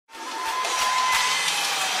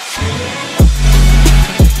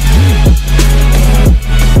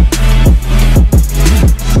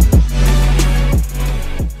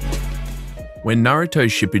when Naruto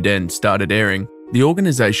Shippuden started airing, the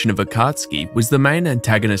organization of Akatsuki was the main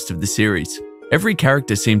antagonist of the series. Every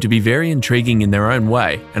character seemed to be very intriguing in their own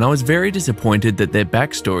way, and I was very disappointed that their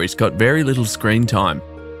backstories got very little screen time.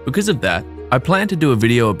 Because of that, I plan to do a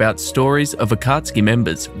video about stories of Akatsuki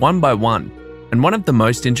members one by one, and one of the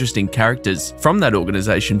most interesting characters from that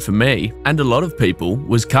organization for me, and a lot of people,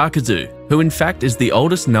 was Kakuzu, who in fact is the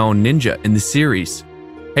oldest known ninja in the series.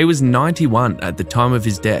 He was 91 at the time of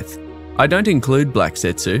his death. I don't include Black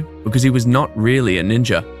Setsu because he was not really a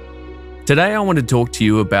ninja. Today I want to talk to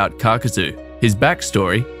you about Kakuzu, his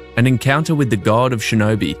backstory, and encounter with the god of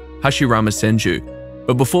shinobi, Hashirama Senju.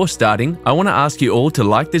 But before starting, I want to ask you all to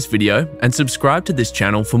like this video and subscribe to this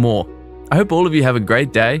channel for more. I hope all of you have a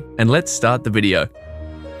great day, and let's start the video.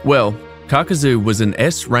 Well, Kakuzu was an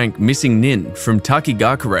S-rank missing nin from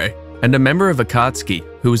Takigakure and a member of Akatsuki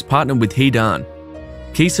who was partnered with Hidan.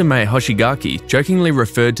 Kisame Hoshigaki jokingly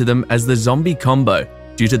referred to them as the zombie combo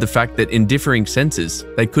due to the fact that in differing senses,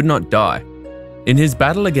 they could not die. In his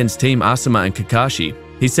battle against Team Asuma and Kakashi,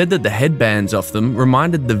 he said that the headbands off them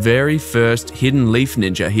reminded the very first hidden leaf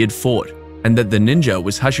ninja he had fought, and that the ninja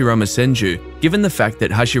was Hashirama Senju. Given the fact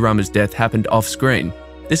that Hashirama's death happened off-screen,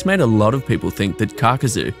 this made a lot of people think that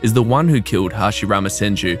Kakuzu is the one who killed Hashirama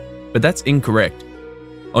Senju, but that's incorrect.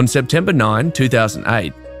 On September 9,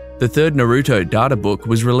 2008, the third Naruto data book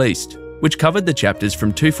was released, which covered the chapters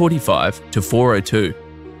from 245 to 402.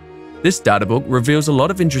 This data book reveals a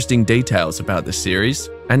lot of interesting details about the series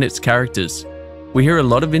and its characters. We hear a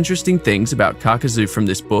lot of interesting things about Kakuzu from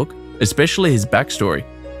this book, especially his backstory.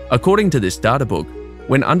 According to this data book,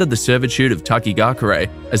 when under the servitude of Takigakure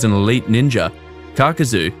as an elite ninja,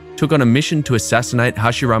 Kakuzu took on a mission to assassinate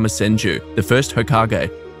Hashirama Senju, the first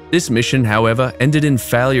Hokage. This mission, however, ended in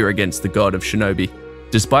failure against the god of shinobi.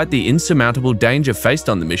 Despite the insurmountable danger faced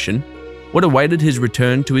on the mission, what awaited his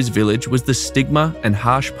return to his village was the stigma and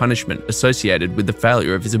harsh punishment associated with the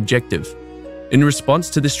failure of his objective. In response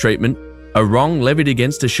to this treatment, a wrong levied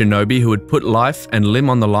against a shinobi who had put life and limb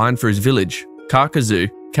on the line for his village, Kakuzu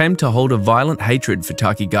came to hold a violent hatred for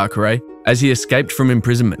Takigakure as he escaped from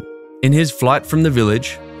imprisonment. In his flight from the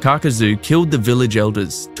village, Kakuzu killed the village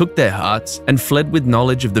elders, took their hearts, and fled with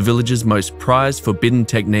knowledge of the village's most prized forbidden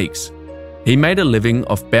techniques. He made a living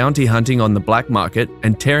off bounty hunting on the black market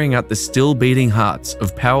and tearing out the still beating hearts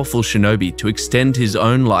of powerful shinobi to extend his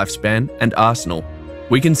own lifespan and arsenal.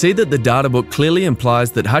 We can see that the data book clearly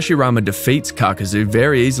implies that Hashirama defeats Kakuzu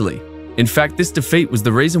very easily. In fact, this defeat was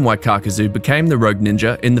the reason why Kakuzu became the rogue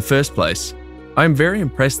ninja in the first place. I am very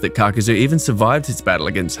impressed that Kakuzu even survived his battle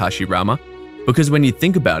against Hashirama, because when you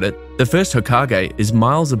think about it, the first Hokage is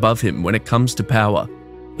miles above him when it comes to power.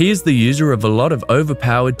 He is the user of a lot of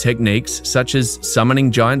overpowered techniques such as summoning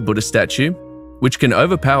giant Buddha statue, which can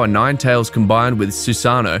overpower 9 tails combined with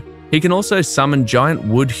Susanoo. He can also summon giant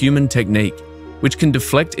wood human technique, which can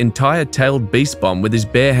deflect entire tailed beast bomb with his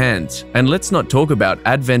bare hands. And let's not talk about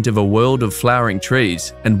advent of a world of flowering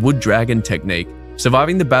trees and wood dragon technique.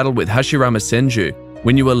 Surviving the battle with Hashirama Senju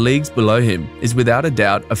when you are leagues below him is without a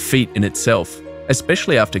doubt a feat in itself,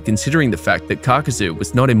 especially after considering the fact that Kakuzu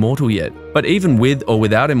was not immortal yet. But even with or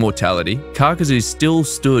without immortality, Kakuzu still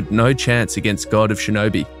stood no chance against God of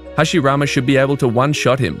Shinobi. Hashirama should be able to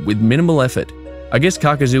one-shot him with minimal effort. I guess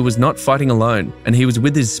Kakuzu was not fighting alone, and he was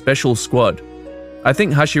with his special squad. I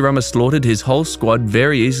think Hashirama slaughtered his whole squad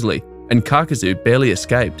very easily, and Kakuzu barely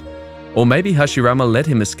escaped. Or maybe Hashirama let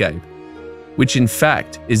him escape, which in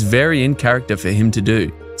fact is very in character for him to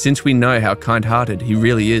do, since we know how kind-hearted he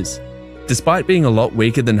really is. Despite being a lot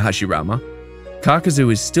weaker than Hashirama,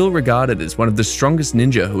 Kakuzu is still regarded as one of the strongest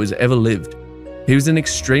ninja who has ever lived. He was an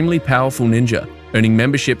extremely powerful ninja, earning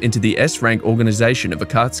membership into the S-rank organization of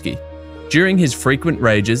Akatsuki. During his frequent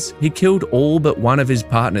rages, he killed all but one of his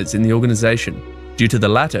partners in the organization, due to the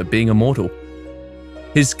latter being immortal.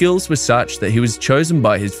 His skills were such that he was chosen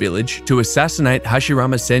by his village to assassinate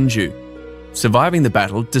Hashirama Senju, surviving the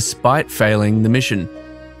battle despite failing the mission.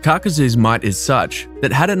 Kakuzu's might is such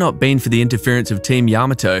that had it not been for the interference of Team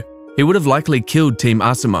Yamato, he would have likely killed Team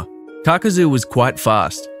Asuma. Kakuzu was quite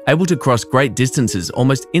fast, able to cross great distances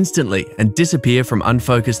almost instantly and disappear from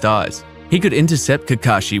unfocused eyes. He could intercept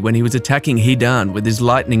Kakashi when he was attacking Hidan with his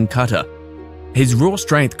lightning cutter. His raw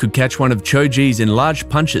strength could catch one of Choji's enlarged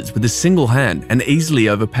punches with a single hand and easily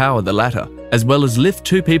overpower the latter, as well as lift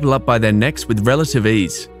 2 people up by their necks with relative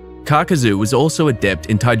ease. Kakuzu was also adept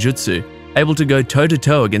in taijutsu, able to go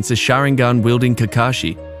toe-to-toe against a Sharingan-wielding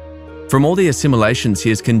Kakashi. From all the assimilations he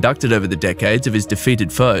has conducted over the decades of his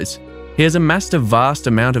defeated foes, he has amassed a vast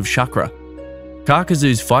amount of chakra.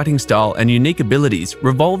 Kakuzu's fighting style and unique abilities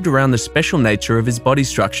revolved around the special nature of his body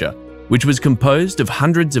structure. which was composed of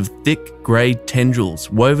hundreds of thick grey tendrils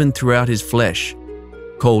woven throughout his flesh,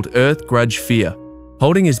 called Earth Grudge Fear,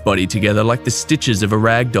 holding his body together like the stitches of a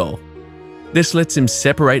rag doll. This lets him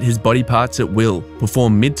separate his body parts at will,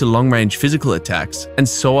 perform mid to long-range physical attacks, and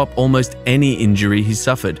sew up almost any injury he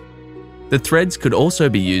suffered. The threads could also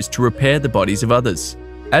be used to repair the bodies of others,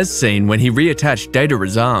 as seen when he reattached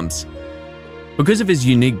Deidara's arms. Because of his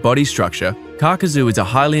unique body structure, Kakuzu is a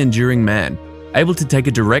highly enduring man, able to take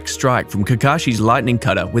a direct strike from Kakashi's lightning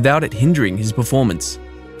cutter without it hindering his performance.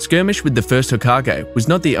 Skirmish with the first Hokage was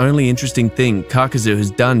not the only interesting thing Kakuzu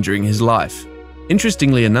has done during his life.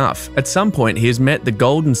 Interestingly enough, at some point he has met the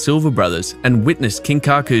Gold and Silver brothers and witnessed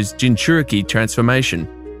Kinkaku's Jinchuriki transformation.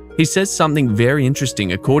 He says something very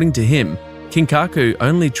interesting. According to him, Kinkaku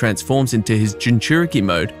only transforms into his Jinchuriki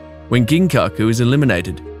mode when Ginkaku is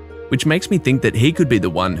eliminated, which makes me think that he could be the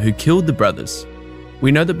one who killed the brothers.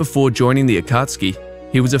 We know that before joining the Akatsuki,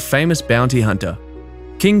 he was a famous bounty hunter.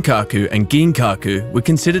 Kinkaku and Ginkaku were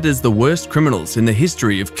considered as the worst criminals in the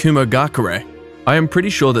history of Kumogakure. I am pretty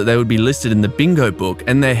sure that they would be listed in the bingo book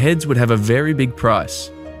and their heads would have a very big price.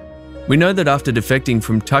 We know that after defecting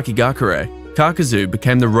from Takigakure, Kakuzu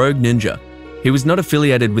became the rogue ninja. He was not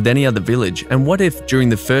affiliated with any other village, and what if during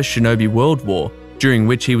the First Shinobi World War, during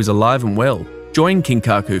which he was alive and well, joined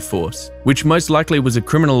Kinkaku Force, which most likely was a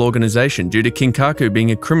criminal organization due to Kinkaku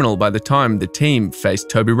being a criminal by the time the team faced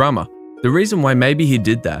Tobirama. The reason why maybe he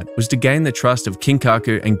did that was to gain the trust of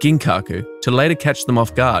Kinkaku and Ginkaku to later catch them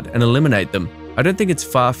off guard and eliminate them. I don't think it's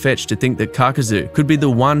far-fetched to think that Kakuzu could be the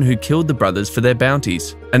one who killed the brothers for their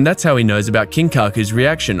bounties, and that's how he knows about Kinkaku's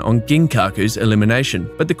reaction on Ginkaku's elimination.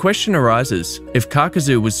 But the question arises, if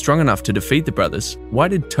Kakuzu was strong enough to defeat the brothers, why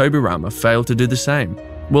did Tobirama fail to do the same?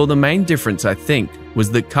 Well, the main difference, I think, was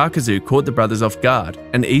that Kakuzu caught the brothers off guard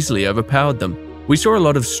and easily overpowered them. We saw a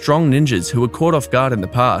lot of strong ninjas who were caught off guard in the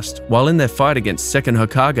past, while in their fight against Second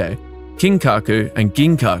Hokage, Kinkaku and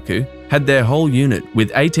Ginkaku had their whole unit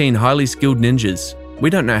with 18 highly skilled ninjas. We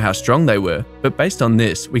don't know how strong they were, but based on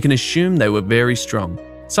this, we can assume they were very strong.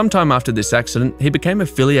 Sometime after this accident, he became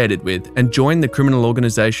affiliated with and joined the criminal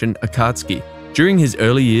organization Akatsuki. During his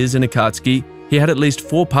early years in Akatsuki, he had at least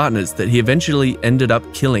 4 partners that he eventually ended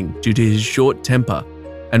up killing due to his short temper,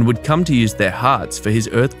 and would come to use their hearts for his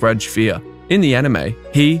Earth Grudge Fear. In the anime,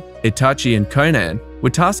 he, Itachi, and Conan were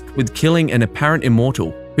tasked with killing an apparent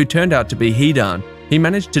immortal who turned out to be Hidan. He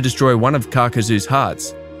managed to destroy one of Kakuzu's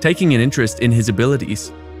hearts, taking an interest in his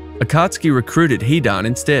abilities. Akatsuki recruited Hidan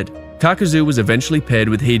instead. Kakuzu was eventually paired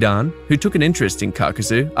with Hidan, who took an interest in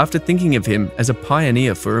Kakuzu after thinking of him as a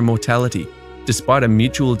pioneer for immortality, despite a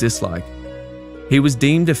mutual dislike. He was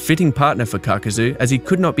deemed a fitting partner for Kakuzu as he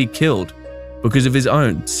could not be killed because of his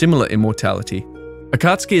own similar immortality.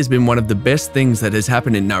 Akatsuki has been one of the best things that has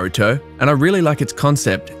happened in Naruto, and I really like its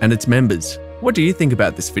concept and its members. What do you think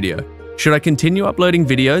about this video? Should I continue uploading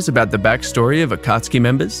videos about the backstory of Akatsuki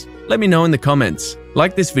members? Let me know in the comments.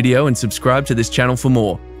 Like this video and subscribe to this channel for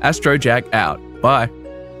more. AstroJack out. Bye.